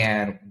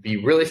and be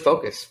really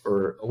focused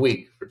for a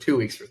week, for 2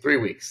 weeks, for 3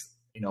 weeks.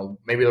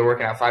 Maybe they're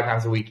working out 5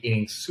 times a week,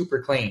 eating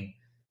super clean,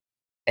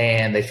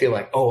 and they feel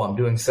like, oh, I'm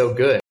doing so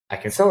good, I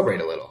can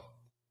celebrate a little.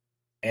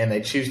 And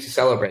they choose to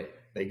celebrate.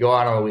 They go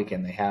out on the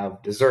weekend, they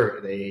have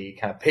dessert, they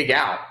kind of pig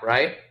out,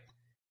 right?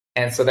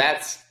 And so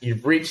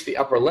you've reached the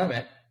upper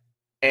limit.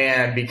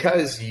 And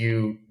because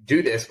you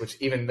do this, which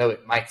even though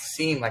it might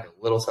seem like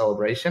a little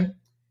celebration,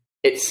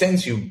 it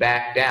sends you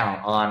back down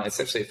on,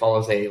 essentially it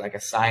follows a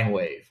sine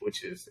wave,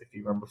 which is, if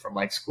you remember from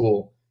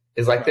school,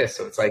 is like this.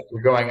 So it's like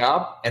you're going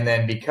up, and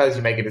then because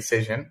you make a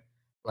decision,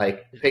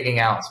 like pigging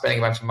out, spending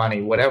a bunch of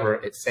money, whatever,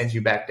 it sends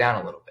you back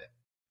down a little bit.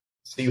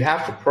 So you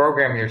have to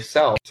program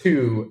yourself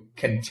to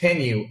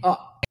continue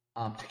up,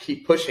 to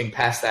keep pushing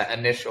past that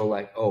initial,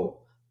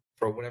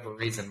 for whatever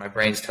reason, my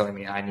brain's telling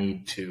me I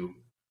need to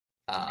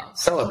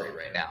celebrate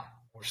right now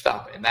or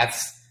stop it. And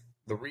that's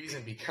the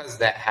reason, because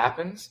that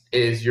happens,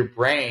 is your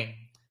brain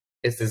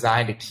is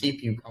designed to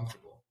keep you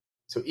comfortable.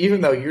 So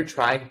even though you're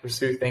trying to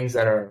pursue things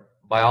that are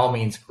by all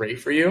means great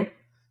for you,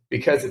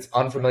 because it's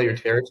unfamiliar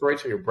territory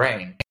to your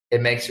brain,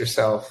 it makes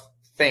yourself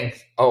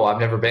think, oh, I've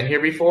never been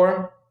here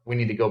before. We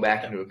need to go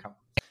back into a comfort.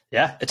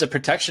 Yeah, it's a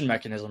protection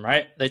mechanism,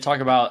 right? They talk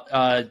about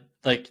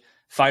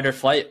fight or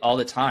flight all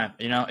the time.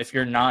 If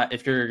you're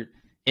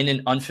in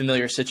an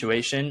unfamiliar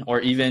situation, or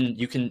even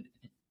you can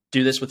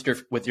do this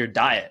with your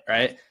diet,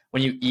 right?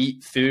 When you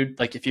eat food,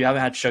 like if you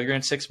haven't had sugar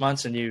in 6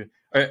 months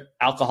or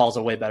alcohol is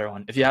a way better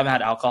one. If you haven't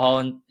had alcohol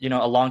in,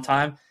 a long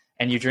time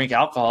and you drink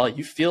alcohol,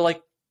 you feel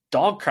like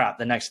dog crap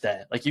the next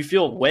day. Like you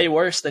feel way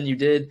worse than you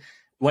did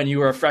when you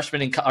were a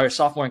freshman or a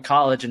sophomore in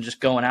college and just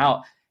going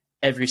out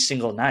every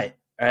single night,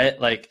 right?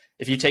 Like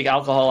if you take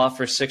alcohol off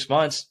for 6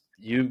 months,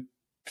 you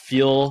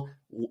feel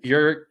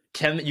you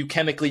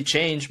chemically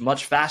change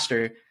much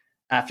faster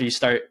after you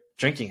start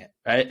drinking it,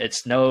 right?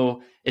 It's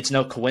no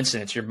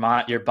coincidence. Your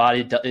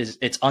body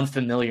it's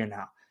unfamiliar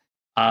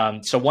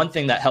now. So one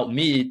thing that helped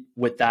me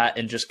with that,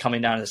 and just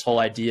coming down to this whole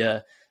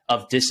idea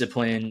of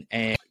discipline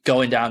and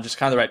going down just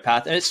kind of the right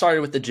path, and it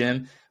started with the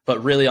gym,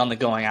 but really on the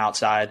going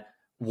outside,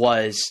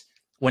 was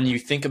when you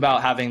think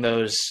about having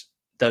those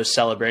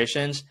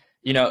celebrations,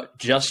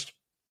 just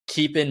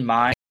keep in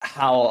mind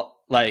how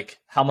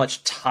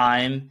much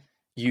time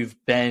you've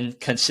been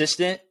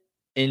consistent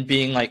in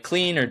being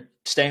clean or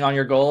staying on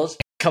your goals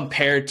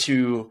compared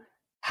to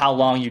how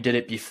long you did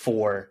it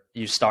before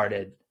you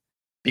started.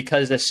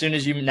 Because as soon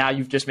as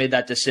you've just made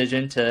that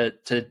decision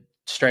to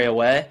stray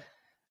away,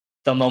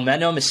 the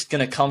momentum is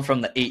going to come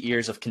from the 8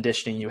 years of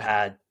conditioning you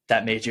had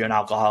that made you an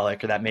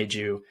alcoholic, or that made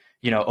you,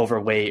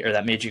 overweight, or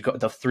that made you go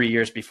the 3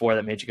 years before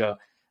that made you go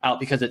out,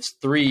 because it's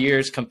 3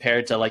 years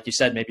compared to, like you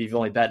said, maybe you've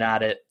only been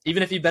at it,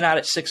 even if you've been at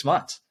it 6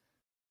 months,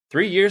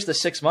 3 years to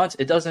 6 months,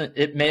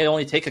 it may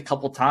only take a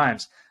couple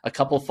times, a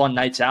couple fun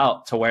nights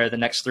out, to where the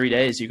next 3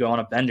 days you go on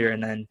a bender,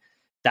 and then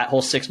that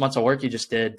whole 6 months of work you just did